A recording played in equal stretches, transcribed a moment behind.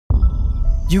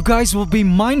You guys will be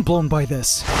mind blown by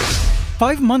this.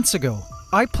 5 months ago,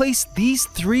 I placed these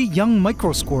 3 young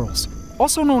microsquirrels,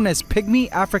 also known as pygmy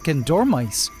African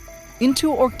dormice, into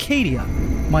Orcadia,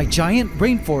 my giant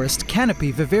rainforest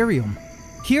canopy vivarium.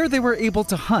 Here they were able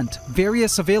to hunt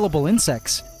various available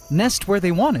insects, nest where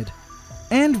they wanted,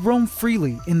 and roam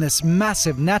freely in this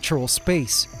massive natural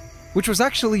space, which was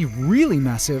actually really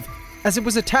massive as it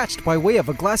was attached by way of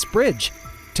a glass bridge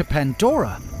to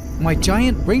Pandora, my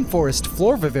giant rainforest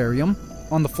floor vivarium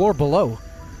on the floor below,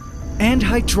 and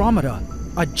Hydromeda,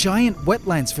 a giant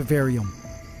wetlands vivarium.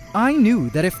 I knew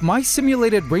that if my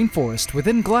simulated rainforest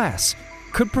within glass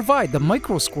could provide the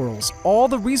microsquirrels all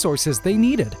the resources they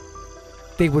needed,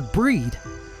 they would breed.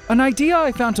 An idea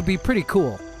I found to be pretty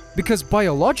cool, because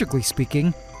biologically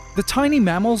speaking, the tiny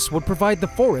mammals would provide the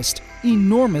forest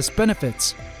enormous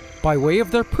benefits by way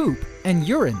of their poop and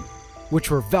urine,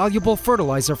 which were valuable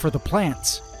fertilizer for the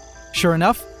plants. Sure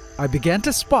enough, I began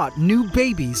to spot new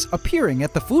babies appearing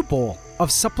at the food bowl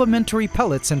of supplementary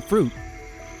pellets and fruit.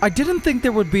 I didn't think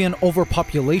there would be an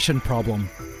overpopulation problem,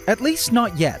 at least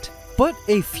not yet. But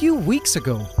a few weeks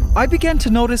ago, I began to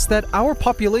notice that our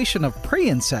population of prey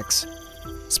insects,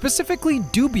 specifically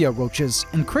dubia roaches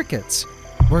and crickets,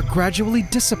 were gradually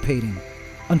dissipating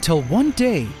until one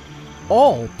day,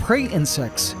 all prey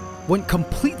insects went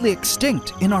completely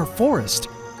extinct in our forest.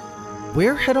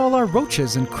 Where had all our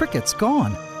roaches and crickets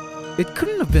gone? It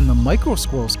couldn't have been the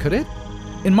microsquirrels, could it?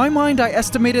 In my mind, I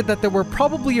estimated that there were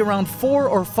probably around 4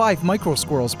 or 5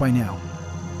 microsquirrels by now.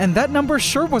 And that number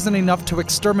sure wasn't enough to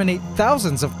exterminate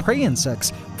thousands of prey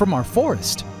insects from our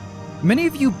forest. Many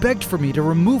of you begged for me to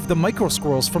remove the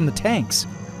microsquirrels from the tanks.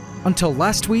 Until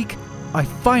last week, I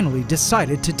finally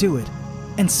decided to do it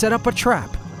and set up a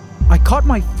trap. I caught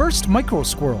my first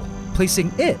microsquirrel,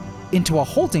 placing it into a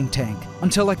holding tank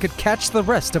until I could catch the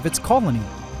rest of its colony.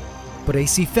 But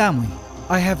AC family,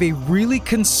 I have a really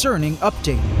concerning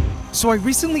update. So I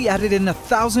recently added in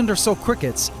 1,000 or so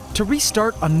crickets to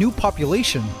restart a new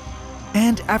population.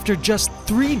 And after just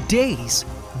 3 days,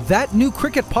 that new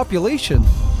cricket population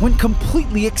went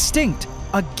completely extinct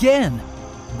again.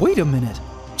 Wait a minute,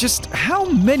 just how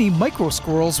many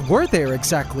microsquirrels were there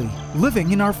exactly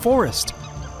living in our forest?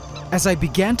 As I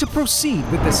began to proceed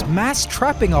with this mass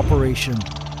trapping operation,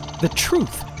 the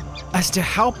truth as to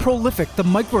how prolific the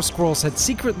microsquirrels had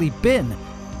secretly been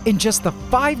in just the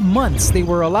 5 months they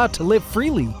were allowed to live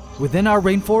freely within our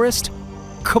rainforest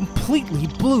completely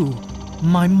blew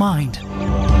my mind.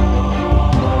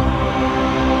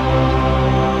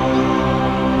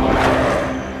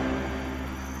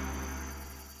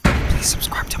 Please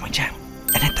subscribe to my channel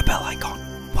and hit the bell icon.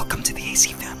 Welcome to the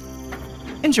AC fam.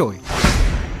 Enjoy.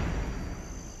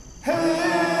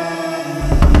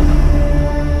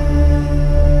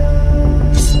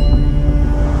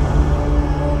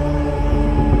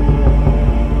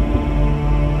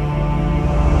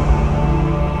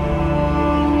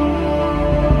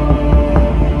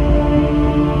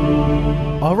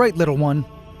 Alright, little one.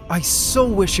 I so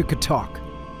wish you could talk.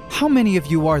 How many of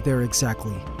you are there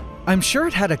exactly? I'm sure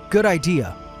it had a good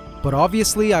idea, but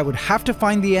obviously I would have to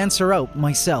find the answer out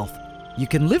myself. You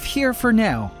can live here for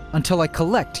now until I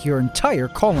collect your entire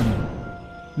colony.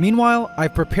 Meanwhile,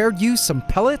 I've prepared you some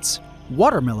pellets,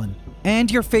 watermelon,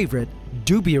 and your favorite,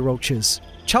 dubia roaches,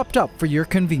 chopped up for your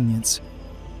convenience.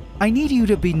 I need you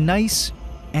to be nice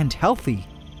and healthy.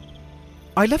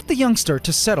 I left the youngster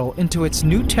to settle into its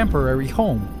new temporary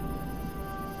home,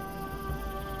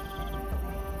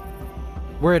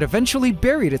 where it eventually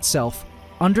buried itself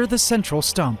under the central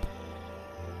stump.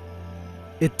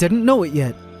 It didn't know it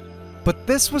yet, but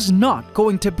this was not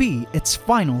going to be its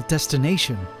final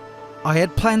destination. I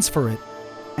had plans for it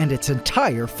and its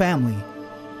entire family.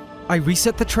 I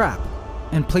reset the trap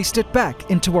and placed it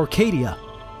back into Orcadia,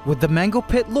 with the mango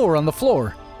pit lure on the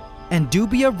floor and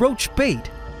dubia roach bait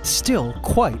still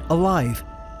quite alive.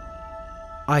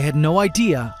 I had no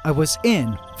idea I was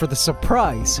in for the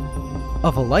surprise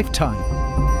of a lifetime.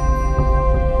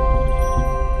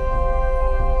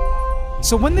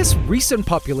 So when this recent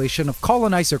population of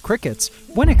colonizer crickets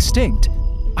went extinct,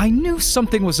 I knew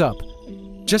something was up.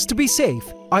 Just to be safe,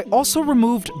 I also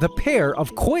removed the pair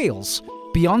of quails,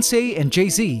 Beyonce and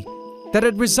Jay-Z, that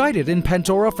had resided in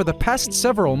Pandora for the past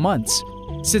several months,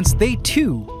 since they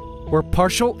too were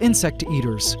partial insect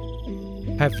eaters.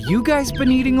 Have you guys been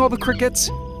eating all the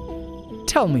crickets?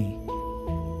 Tell me.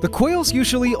 The quails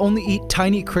usually only eat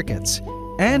tiny crickets,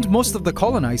 and most of the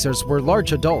colonizers were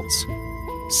large adults.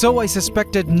 So I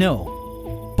suspected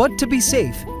no. But to be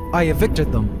safe, I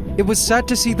evicted them. It was sad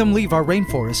to see them leave our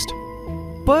rainforest.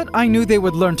 But I knew they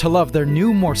would learn to love their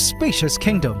new, more spacious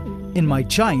kingdom in my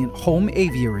giant home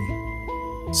aviary.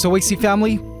 So AC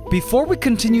family, before we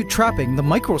continue trapping the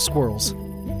microsquirrels,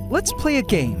 let's play a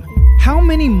game. How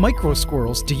many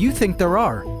microsquirrels do you think there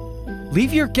are?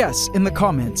 Leave your guess in the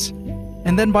comments.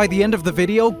 And then by the end of the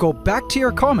video, go back to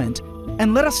your comment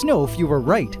and let us know if you were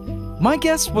right. My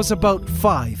guess was about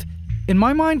 5. In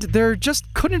my mind, there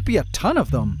just couldn't be a ton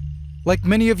of them, like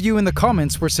many of you in the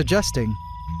comments were suggesting.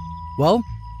 Well,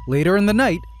 later in the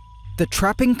night, the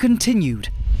trapping continued.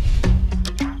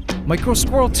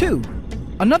 Microsquirrel 2,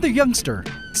 another youngster,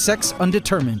 sex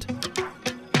undetermined.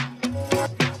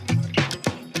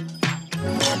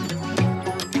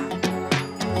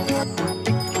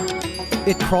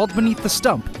 It crawled beneath the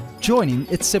stump, joining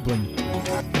its sibling.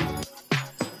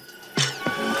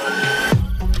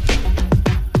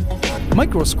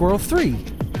 Microsquirrel 3,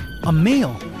 a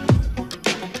male.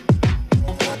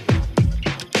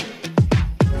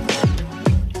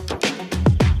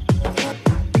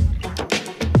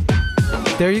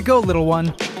 There you go, little one.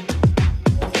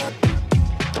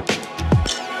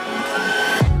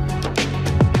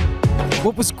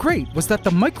 What was great was that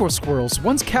the microsquirrels,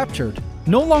 once captured,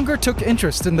 no longer took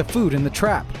interest in the food in the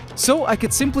trap, so I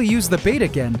could simply use the bait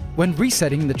again when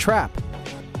resetting the trap.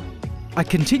 I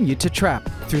continued to trap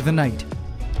through the night.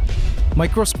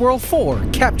 Microsquirrel 4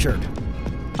 captured.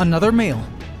 Another male,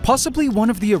 possibly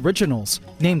one of the originals,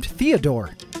 named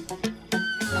Theodore.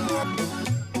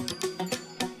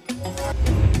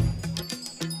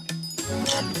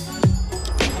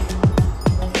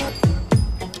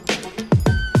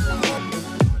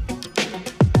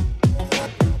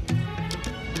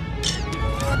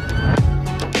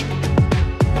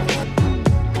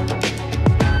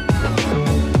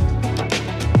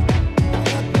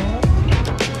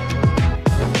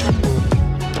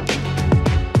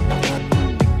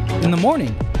 In the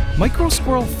morning,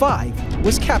 Microsquirrel 5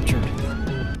 was captured.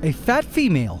 A fat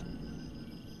female.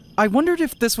 I wondered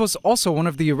if this was also one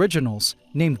of the originals,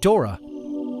 named Dora.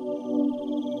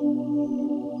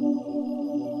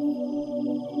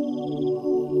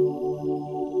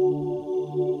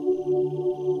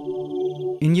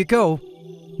 In you go.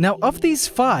 Now, of these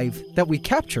 5 that we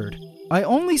captured, I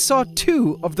only saw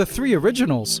 2 of the 3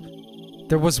 originals.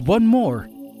 There was one more,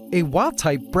 a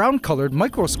wild-type brown-colored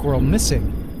microsquirrel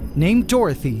missing, named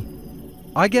Dorothy.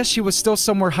 I guess she was still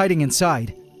somewhere hiding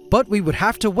inside, but we would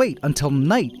have to wait until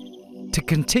night to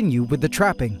continue with the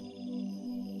trapping.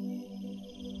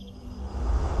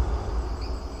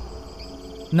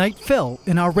 Night fell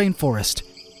in our rainforest,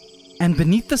 and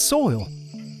beneath the soil,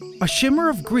 a shimmer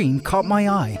of green caught my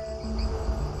eye.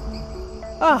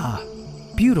 Ah,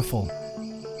 beautiful.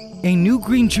 A new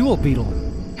green jewel beetle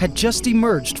had just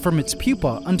emerged from its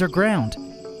pupa underground.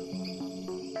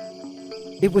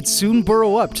 It would soon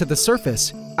burrow up to the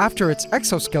surface after its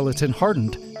exoskeleton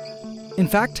hardened. In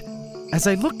fact, as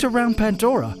I looked around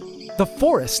Pandora, the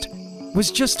forest was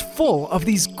just full of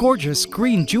these gorgeous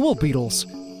green jewel beetles.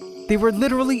 They were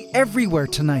literally everywhere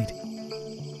tonight.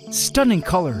 Stunning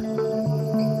color.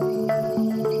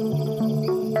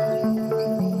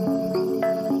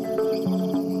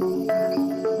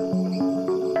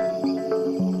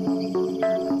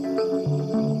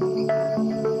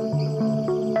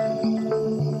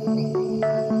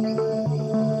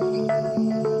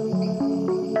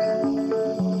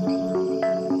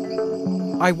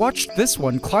 I watched this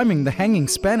one climbing the hanging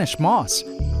Spanish moss.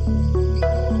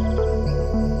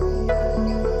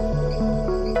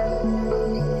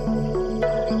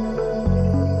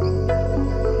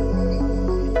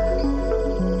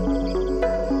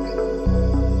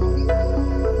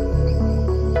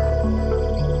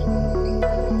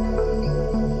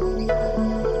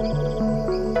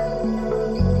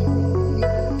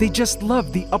 They just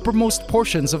love the uppermost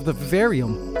portions of the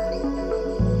vivarium.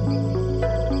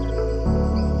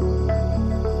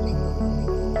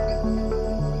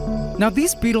 Now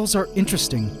these beetles are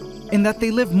interesting in that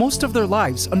they live most of their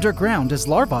lives underground as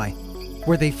larvae,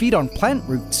 where they feed on plant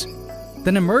roots,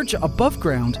 then emerge above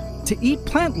ground to eat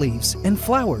plant leaves and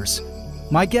flowers.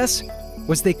 My guess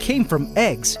was they came from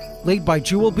eggs laid by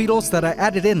jewel beetles that I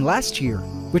added in last year,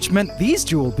 which meant these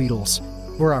jewel beetles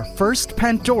were our first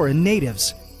Pandoran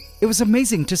natives. It was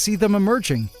amazing to see them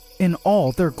emerging in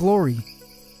all their glory.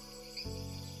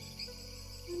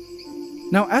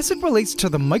 Now, as it relates to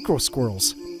the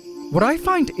microsquirrels, what I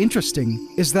find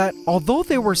interesting is that although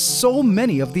there were so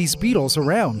many of these beetles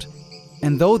around,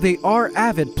 and though they are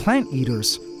avid plant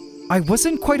eaters, I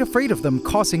wasn't quite afraid of them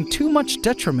causing too much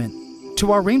detriment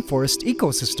to our rainforest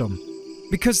ecosystem,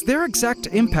 because their exact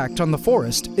impact on the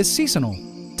forest is seasonal,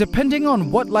 depending on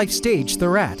what life stage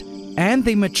they're at, and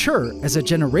they mature as a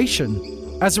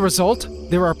generation. As a result,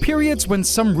 there are periods when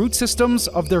some root systems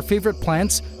of their favorite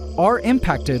plants are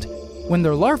impacted, when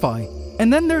they're larvae,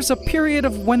 and then there's a period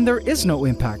of when there is no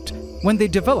impact, when they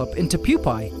develop into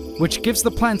pupae, which gives the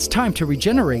plants time to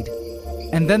regenerate.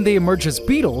 And then they emerge as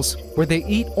beetles, where they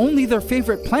eat only their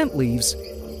favorite plant leaves,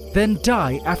 then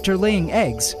die after laying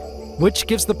eggs, which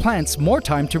gives the plants more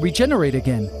time to regenerate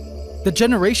again. The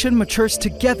generation matures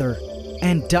together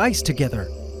and dies together.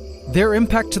 Their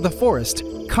impact to the forest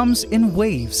comes in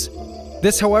waves.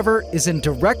 This, however, is in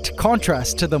direct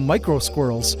contrast to the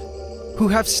microsquirrels, who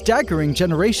have staggering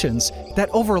generations that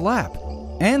overlap.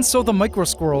 And so the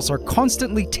microsquirrels are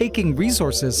constantly taking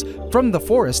resources from the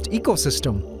forest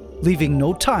ecosystem, leaving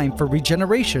no time for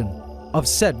regeneration of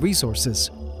said resources,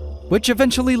 which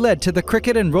eventually led to the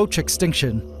cricket and roach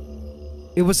extinction.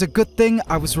 It was a good thing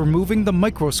I was removing the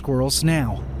microsquirrels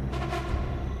now.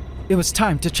 It was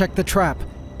time to check the trap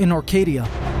in Arcadia.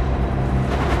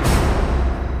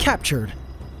 Captured.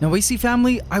 Now, AC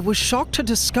family, I was shocked to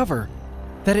discover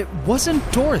that it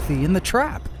wasn't Dorothy in the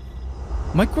trap.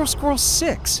 Microsquirrel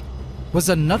 6 was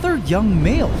another young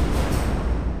male.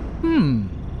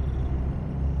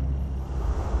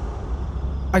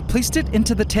 I placed it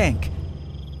into the tank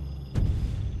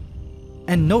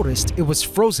and noticed it was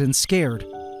frozen scared.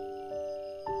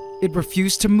 It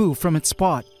refused to move from its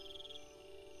spot.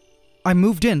 I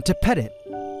moved in to pet it,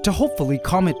 to hopefully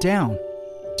calm it down.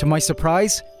 To my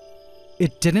surprise,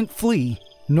 it didn't flee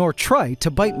nor try to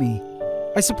bite me.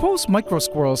 I suppose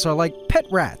microsquirrels are like pet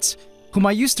rats, whom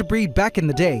I used to breed back in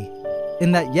the day,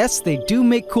 in that yes, they do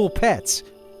make cool pets,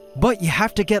 but you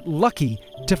have to get lucky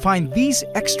to find these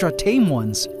extra tame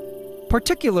ones,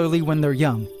 particularly when they're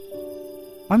young.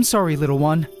 I'm sorry, little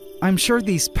one. I'm sure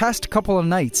these past couple of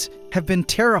nights have been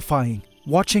terrifying,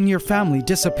 watching your family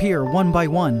disappear one by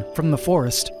one from the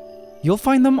forest. You'll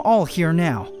find them all here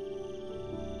now.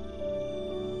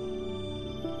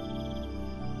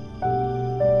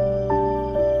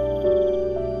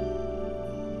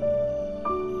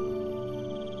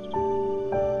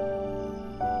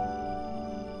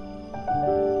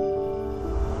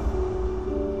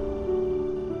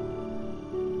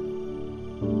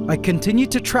 I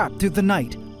continued to trap through the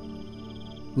night.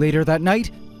 Later that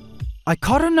night, I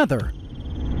caught another,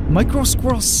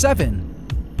 Microsquirrel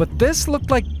 7, but this looked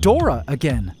like Dora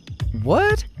again.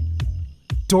 What?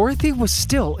 Dorothy was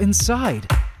still inside.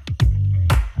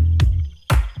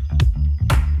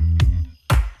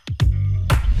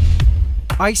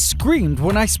 I screamed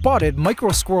when I spotted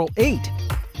Microsquirrel 8,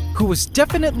 who was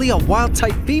definitely a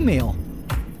wild-type female,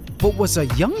 but was a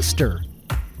youngster,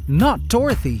 not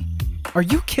Dorothy. Are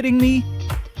you kidding me?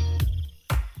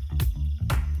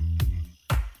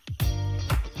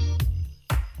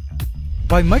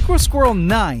 By Microsquirrel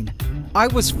 9, I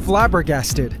was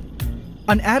flabbergasted.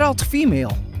 An adult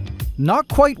female, not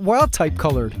quite wild-type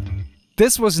colored.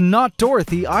 This was not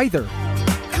Dorothy either.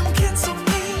 Come cancel me,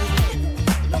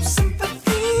 no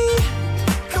sympathy.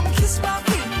 Come kiss my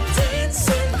feet,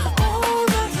 dancing all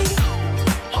the heat,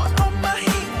 heart on my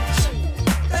heat.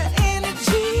 That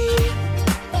energy,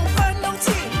 won't find no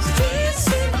tears,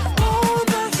 dancing all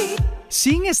the heat.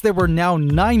 Seeing as there were now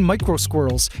 9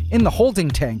 microsquirrels in the holding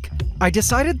tank, I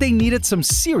decided they needed some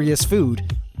serious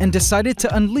food and decided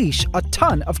to unleash a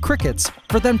ton of crickets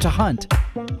for them to hunt.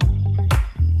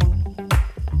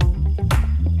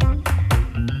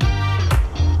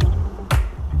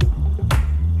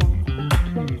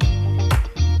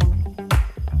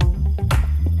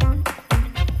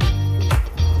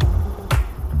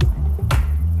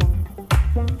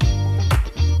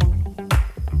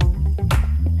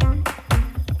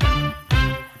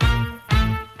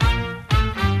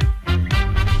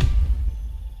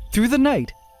 Through the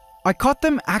night, I caught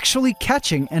them actually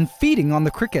catching and feeding on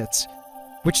the crickets,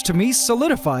 which to me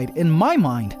solidified in my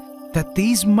mind that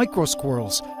these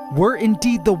microsquirrels were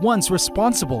indeed the ones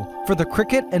responsible for the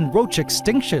cricket and roach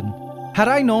extinction. Had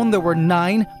I known there were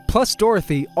 9 plus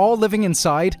Dorothy all living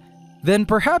inside, then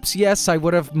perhaps yes, I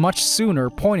would have much sooner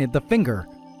pointed the finger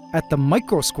at the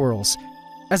microsquirrels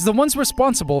as the ones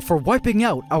responsible for wiping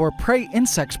out our prey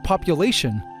insect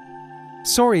population.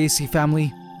 Sorry, AC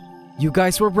family. You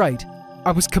guys were right.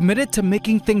 I was committed to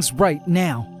making things right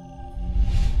now.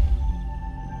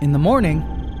 In the morning,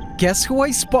 guess who I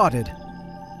spotted?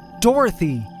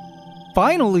 Dorothy.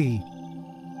 Finally!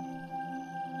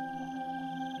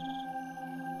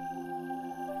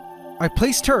 I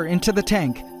placed her into the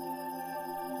tank,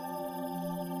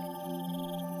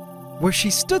 where she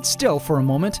stood still for a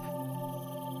moment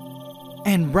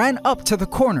and ran up to the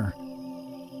corner.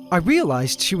 I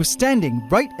realized she was standing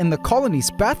right in the colony's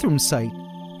bathroom site.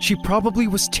 She probably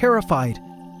was terrified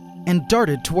and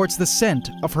darted towards the scent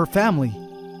of her family.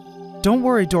 Don't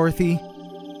worry, Dorothy.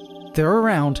 They're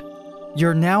around.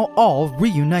 You're now all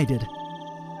reunited.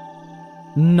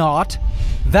 Not.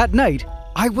 That night,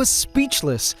 I was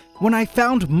speechless when I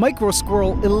found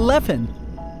Microsquirrel 11,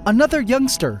 another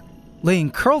youngster,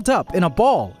 laying curled up in a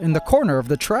ball in the corner of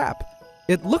the trap.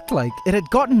 It looked like it had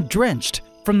gotten drenched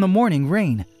from the morning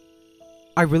rain.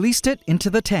 I released it into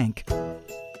the tank.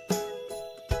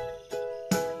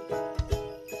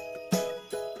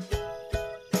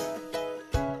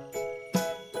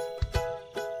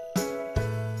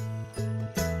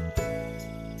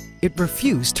 It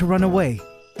refused to run away.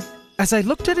 As I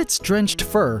looked at its drenched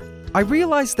fur, I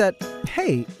realized that,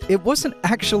 hey, it wasn't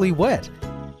actually wet.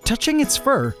 Touching its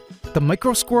fur, the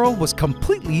microsquirrel was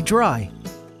completely dry.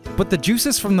 But the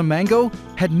juices from the mango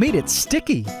had made it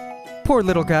sticky. Poor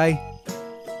little guy.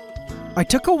 I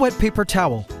took a wet paper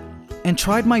towel and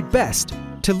tried my best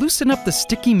to loosen up the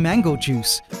sticky mango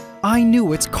juice. I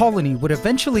knew its colony would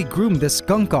eventually groom this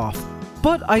skunk off,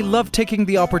 but I loved taking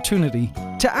the opportunity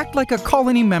to act like a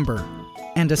colony member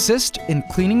and assist in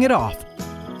cleaning it off.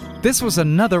 This was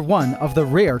another one of the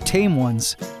rare tame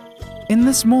ones. In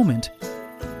this moment,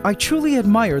 I truly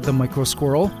admired the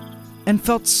microsquirrel and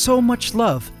felt so much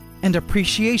love and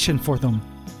appreciation for them.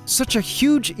 Such a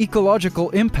huge ecological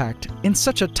impact in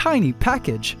such a tiny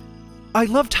package. I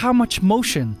loved how much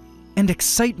motion and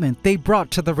excitement they brought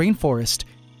to the rainforest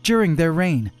during their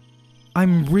reign.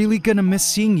 I'm really gonna miss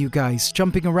seeing you guys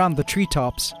jumping around the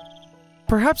treetops.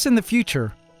 Perhaps in the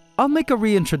future, I'll make a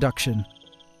reintroduction.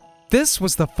 This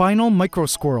was the final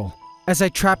microsquirrel, as I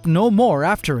trapped no more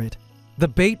after it. The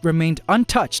bait remained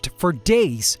untouched for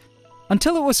days,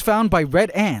 until it was found by red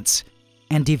ants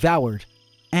and devoured,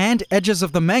 and edges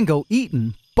of the mango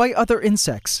eaten by other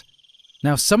insects.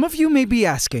 Now some of you may be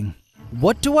asking,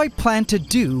 what do I plan to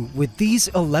do with these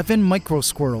 11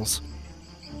 microsquirrels?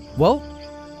 Well,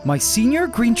 my senior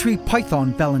green tree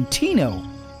python Valentino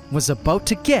was about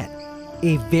to get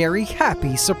a very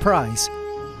happy surprise.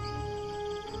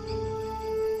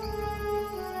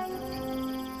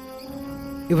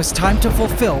 It was time to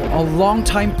fulfill a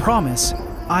long-time promise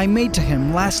I made to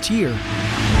him last year.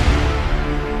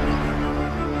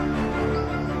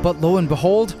 But lo and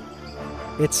behold,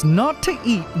 it's not to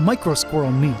eat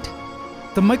microsquirrel meat.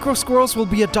 The microsquirrels will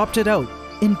be adopted out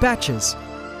in batches,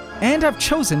 and I've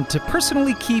chosen to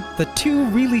personally keep the 2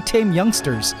 really tame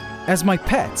youngsters as my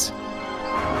pets.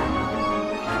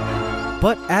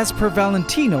 But as per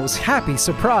Valentino's happy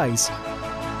surprise,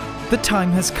 the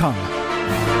time has come.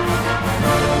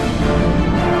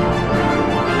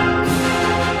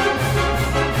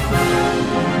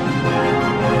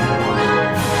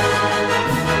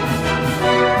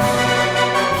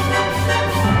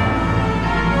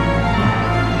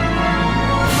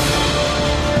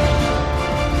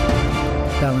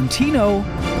 Valentino.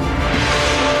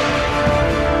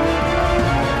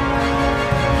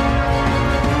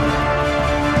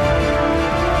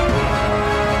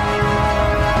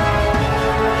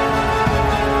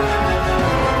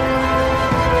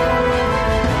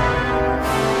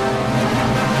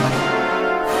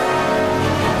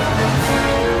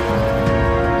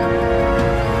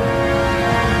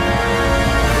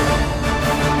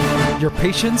 Your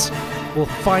patience will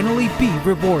finally be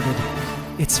rewarded.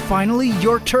 It's finally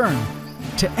your turn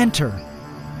to enter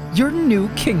your new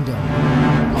kingdom.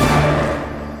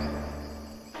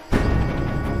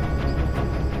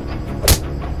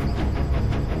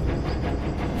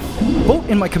 Vote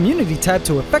in my community tab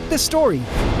to affect this story.